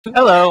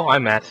Hello,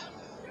 I'm Matt.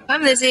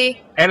 I'm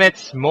Lizzy. And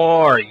it's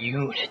more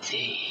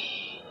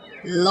Unity.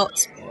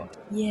 Lots more.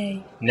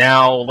 Yay.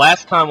 Now,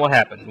 last time what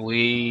happened?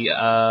 We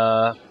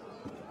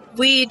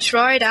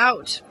tried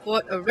out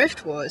what a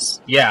rift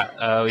was.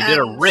 Yeah, we did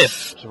a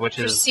rift, which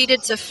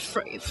proceeded to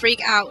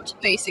freak out,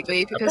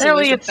 basically, because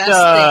apparently it was the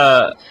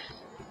best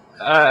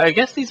thing. I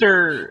guess these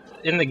are,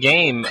 in the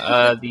game,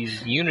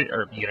 these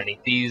Unity,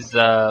 these,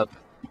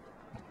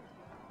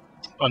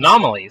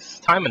 anomalies,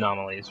 time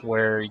anomalies,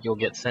 where you'll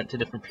get sent to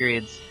different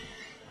periods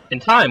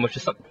in time, which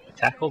is something.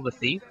 Tackle the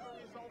thief?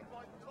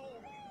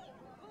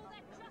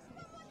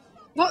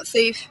 What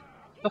thief?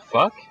 The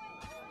fuck?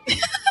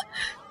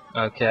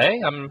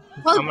 Okay, I'm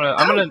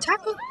gonna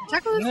tackle the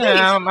thief.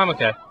 Yeah, I'm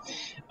okay.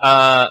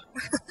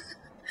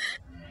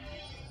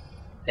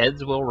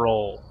 Heads will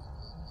roll.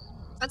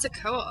 That's a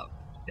co-op.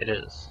 It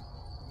is.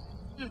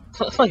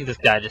 It's like this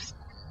guy just.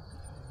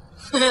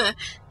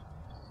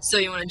 So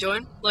you want to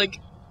join? Like.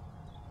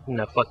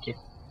 No, fuck you.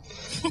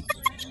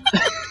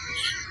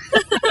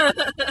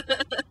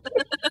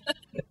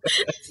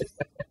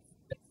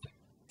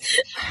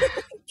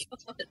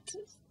 God.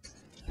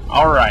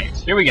 Alright,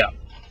 here we go.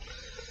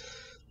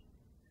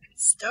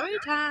 Story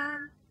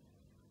time.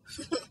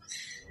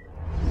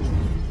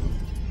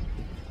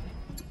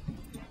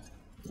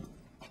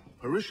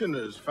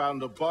 Parishioners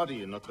found a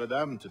body in Notre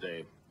Dame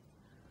today.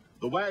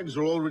 The wags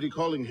are already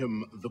calling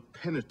him the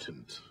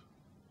Penitent.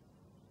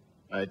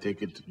 I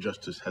take it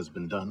justice has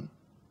been done?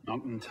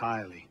 Not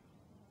entirely.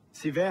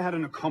 Sivert had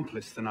an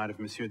accomplice the night of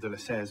Monsieur de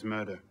Lasserre's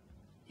murder.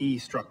 He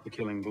struck the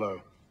killing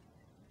blow.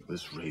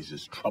 This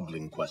raises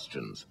troubling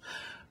questions.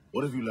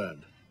 What have you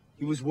learned?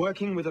 He was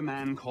working with a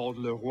man called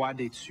Le Roi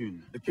des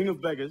Thunes. The King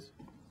of Beggars?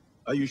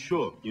 Are you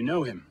sure? You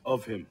know him?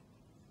 Of him.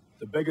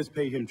 The beggars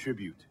pay him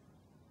tribute.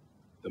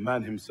 The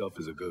man himself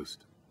is a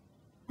ghost.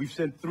 We've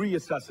sent 3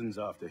 assassins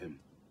after him.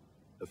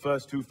 The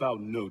first 2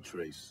 found no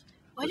trace.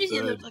 Why does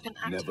he look like an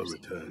actor? Never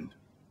returned.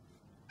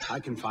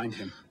 I can find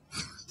him.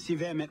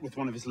 Sivert met with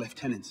one of his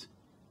lieutenants.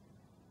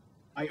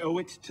 I owe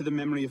it to the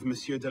memory of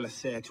Monsieur de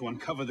Lasserre to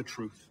uncover the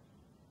truth.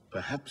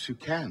 Perhaps you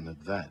can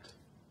at that.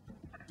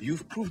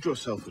 You've proved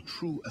yourself a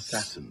true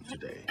assassin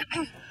today.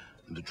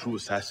 And a true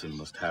assassin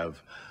must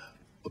have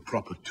the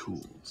proper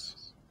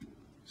tools.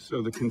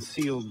 So the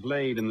concealed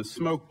blade and the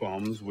smoke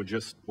bombs were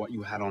just what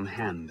you had on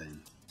hand,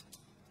 then?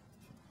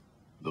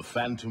 The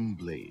Phantom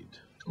Blade.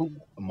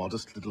 A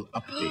modest little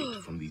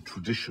update from the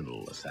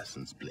traditional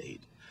assassin's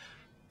blade.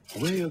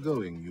 Where you're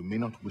going, you may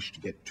not wish to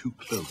get too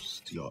close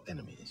to your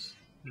enemies.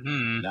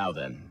 Now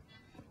then.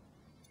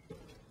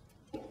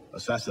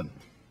 Assassin.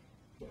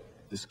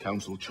 This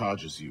council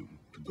charges you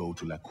to go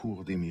to La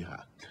Cour des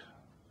Miracles.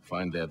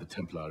 Find there the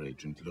Templar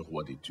agent, Le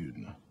Roi des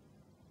Thunes.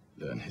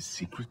 Learn his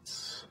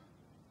secrets,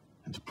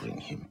 and bring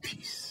him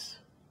peace.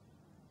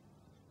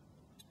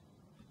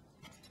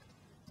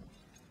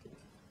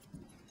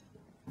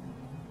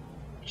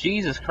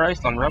 Jesus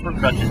Christ on rubber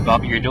crutches,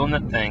 Bobby, you're doing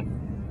that thing.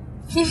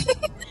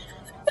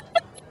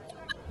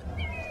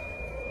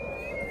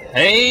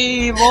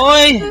 Hey,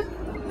 boy!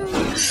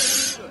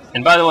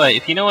 And by the way,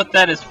 if you know what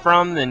that is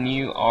from, then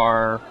you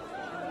are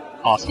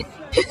awesome.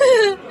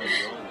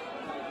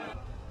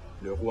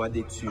 Le Roi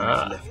des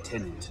Thunes'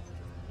 lieutenant,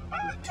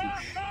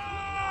 Latouche.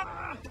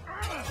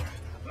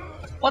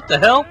 What the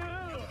hell?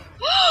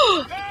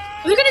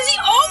 We're gonna see.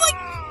 Oh my!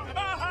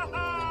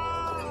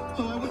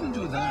 Oh, I wouldn't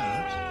do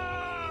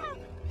that.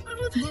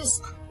 Oh,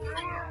 that's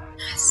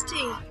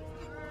nasty.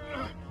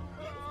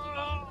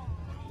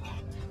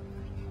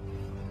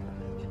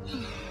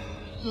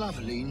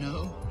 Lovely,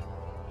 no?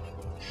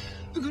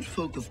 The good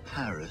folk of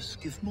Paris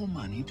give more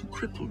money to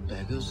crippled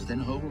beggars than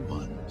whole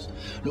ones.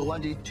 Le Roi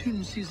des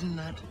Thunes sees in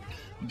that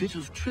bit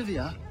of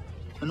trivia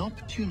an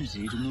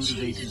opportunity to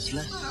motivate his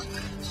less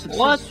successful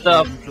What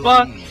the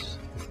fuck?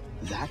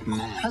 That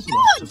man has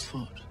lost a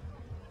foot.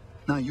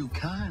 Now you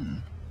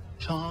can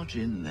charge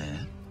in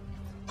there,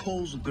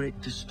 cause a great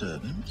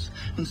disturbance,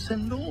 and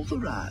send all the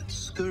rats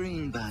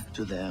scurrying back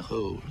to their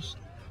holes.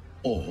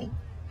 Or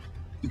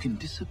you can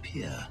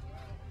disappear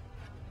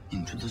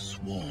into the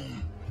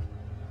swarm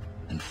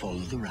and follow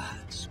the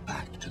rats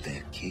back to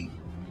their king.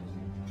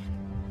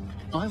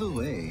 Either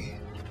way,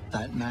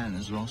 that man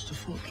has lost a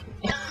foot.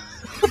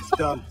 It's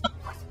done.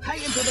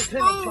 Take him to the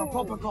clinic for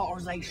proper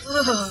cauterization.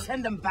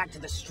 Send them back to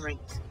the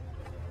street.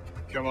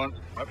 Come on,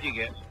 up you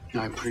get.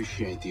 I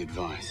appreciate the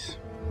advice.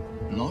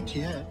 Not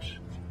yet.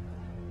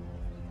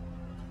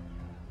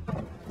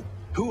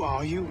 Who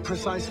are you,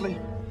 precisely?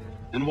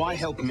 And why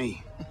help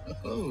me?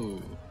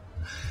 Oh,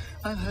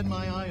 I've had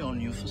my eye on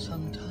you for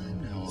some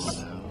time now,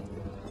 Arno.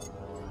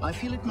 I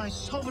feel it my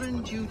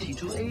sovereign duty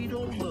to aid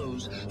all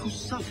those who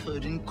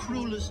suffered in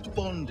cruelest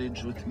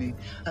bondage with me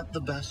at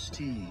the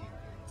Bastille.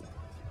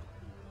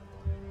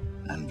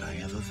 And I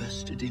have a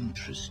vested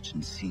interest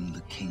in seeing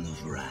the King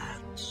of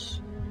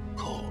Rats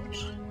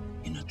caught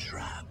in a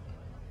trap.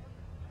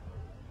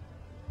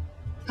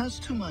 As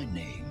to my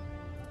name,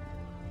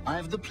 I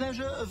have the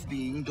pleasure of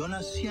being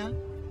Donatien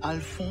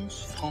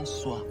Alphonse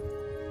François,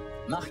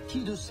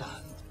 Marquis de Sade.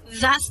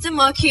 That's the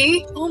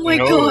Marquis? Oh my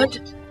No.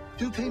 god.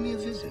 Do pay me a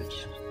visit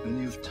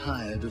when you've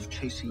tired of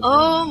chasing.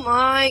 Oh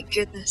my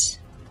goodness.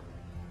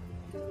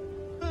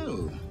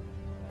 Oh,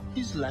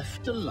 he's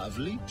left a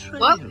lovely trail.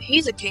 Well,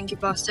 he's a kinky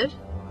bastard.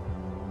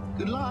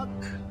 Good luck.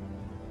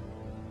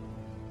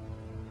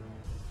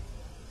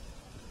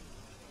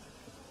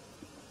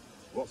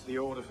 What's the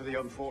order for the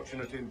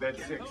unfortunate in bed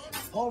 6?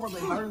 Horribly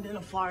burned in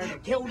a fire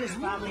that killed his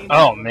family.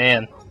 Oh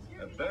man.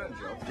 A burn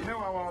job? Do you know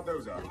how hard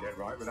those are to get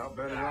right without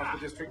burning half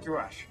the district to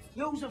ash?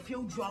 Use a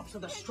few drops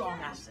of the strong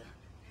acid.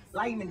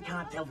 Layman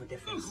can't tell the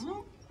difference.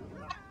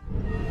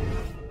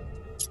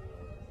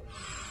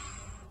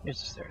 Here's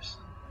the stairs.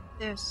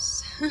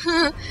 Yes.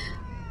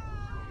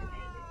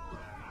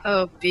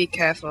 Oh, be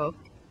careful.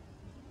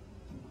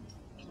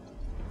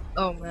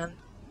 Oh man.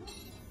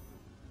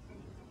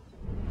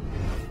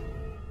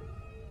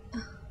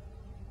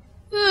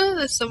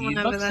 There's someone He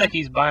over looks there. like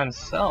he's by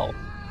himself.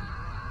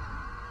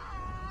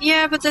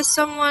 Yeah, but there's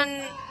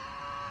someone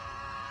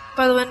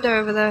by the window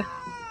over there.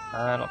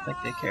 I don't think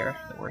they care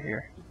that we're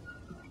here.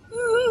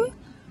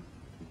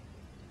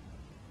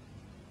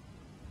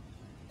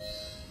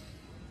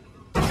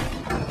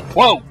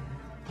 Whoa!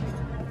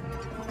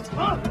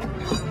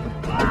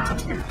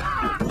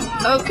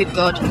 Oh, good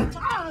God.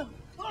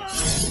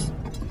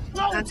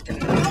 That's gonna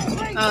be...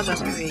 Oh,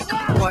 that's gonna be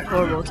quite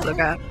horrible to look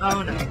at.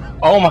 Oh no.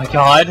 Oh my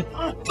god!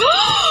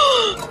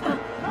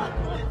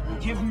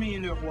 Give me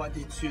Le Roi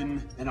des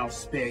Thunes, and I'll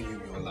spare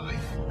you your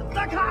life.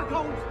 The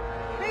carcos!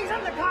 He's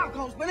in the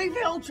carcos beneath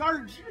the old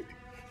church!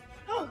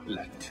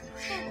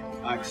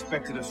 Latouche, I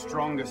expected a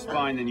stronger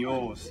spine than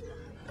yours.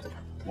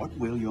 What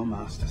will your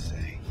master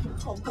say?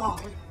 Oh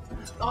God!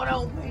 God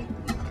help me!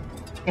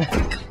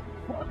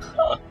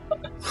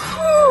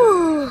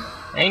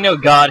 Ain't no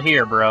god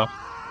here, bro.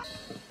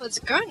 Well, it's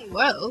going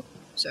well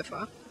so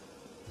far.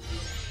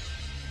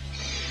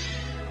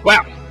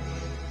 Wow!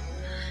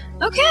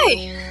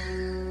 Okay.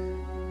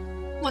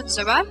 Wasn't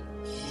so bad.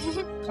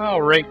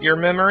 I'll rate your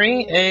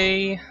memory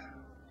a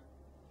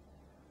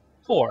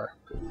 4,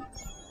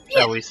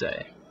 shall we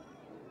say.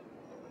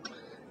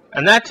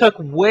 And that took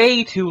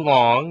way too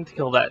long to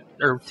kill that,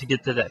 or to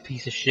get to that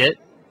piece of shit.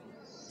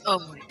 Oh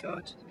my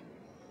God.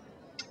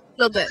 A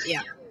little bit,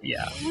 yeah.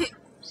 Yeah.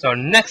 So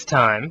next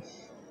time,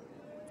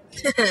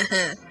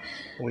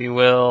 we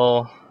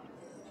will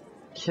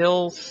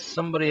kill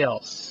somebody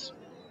else.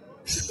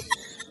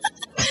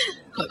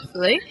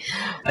 Hopefully.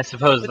 I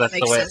suppose Would that's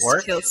make the way it sense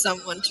works. to kill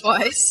someone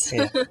twice.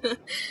 Yeah.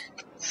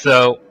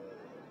 So,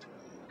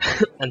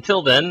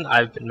 until then,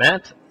 I've been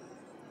Matt,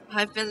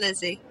 I've been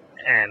Lizzie.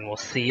 and we'll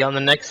see you on the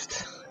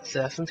next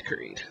Assassin's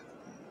Creed.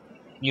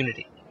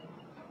 Unity.